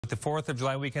With the 4th of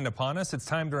July weekend upon us, it's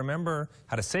time to remember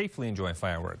how to safely enjoy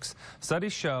fireworks.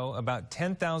 Studies show about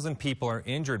 10,000 people are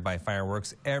injured by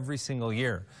fireworks every single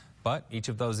year. But each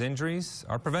of those injuries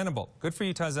are preventable. Good for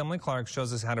Utah's Emily Clarke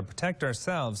shows us how to protect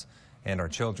ourselves and our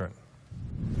children.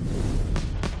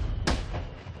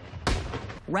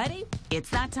 Ready? It's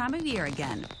that time of year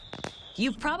again.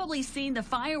 You've probably seen the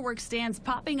fireworks stands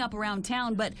popping up around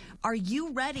town, but are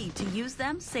you ready to use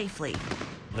them safely?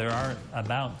 There are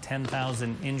about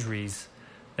 10,000 injuries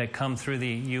that come through the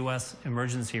U.S.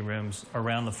 emergency rooms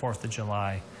around the 4th of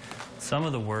July. Some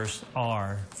of the worst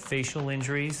are facial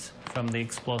injuries from the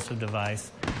explosive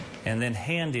device, and then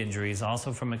hand injuries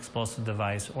also from explosive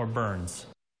device or burns.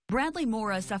 Bradley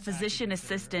Morris, a physician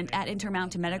assistant at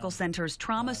Intermountain Medical Center's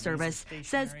trauma service,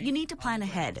 says you need to plan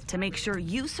ahead to make sure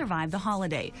you survive the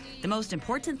holiday. The most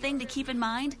important thing to keep in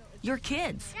mind, your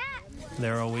kids.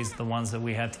 They're always the ones that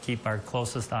we have to keep our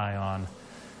closest eye on.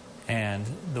 And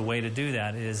the way to do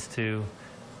that is to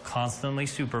constantly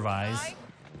supervise.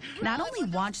 Not only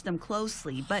watch them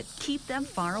closely, but keep them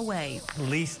far away. At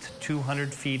least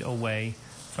 200 feet away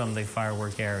from the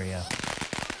firework area.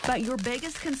 But your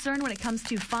biggest concern when it comes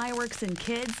to fireworks and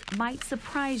kids might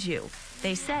surprise you.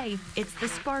 They say it's the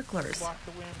sparklers.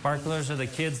 Sparklers are the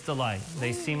kids' delight.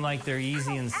 They seem like they're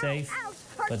easy and safe,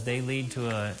 but they lead to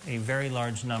a very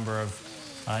large number of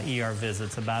ER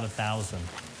visits, about 1,000.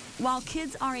 While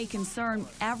kids are a concern,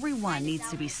 everyone needs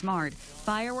to be smart.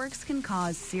 Fireworks can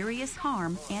cause serious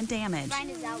harm and damage.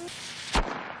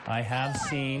 I have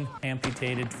seen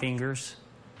amputated fingers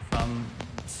from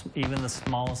even the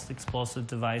smallest explosive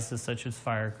devices such as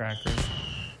firecrackers.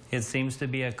 It seems to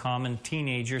be a common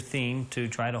teenager theme to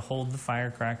try to hold the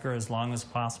firecracker as long as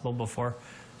possible before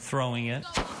throwing it.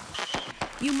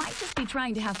 You might just be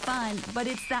trying to have fun, but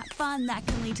it's that fun that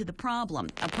can lead to the problem,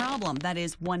 a problem that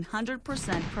is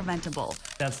 100% preventable.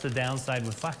 That's the downside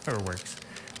with fireworks.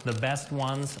 The best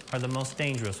ones are the most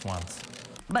dangerous ones.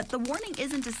 But the warning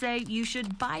isn't to say you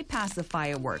should bypass the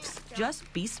fireworks.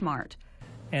 Just be smart.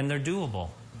 And they're doable.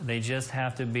 They just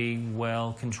have to be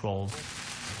well controlled.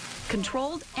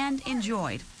 Controlled and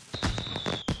enjoyed.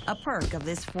 A perk of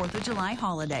this 4th of July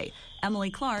holiday.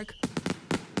 Emily Clarke,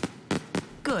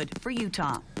 Good for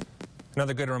Utah.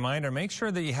 Another good reminder, make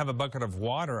sure that you have a bucket of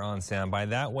water on standby.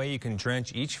 That way you can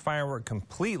drench each firework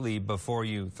completely before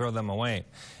you throw them away.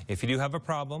 If you do have a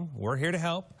problem, we're here to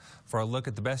help. For a look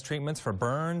at the best treatments for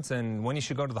burns and when you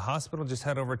should go to the hospital, just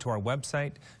head over to our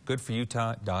website,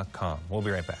 goodforutah.com. We'll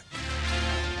be right back.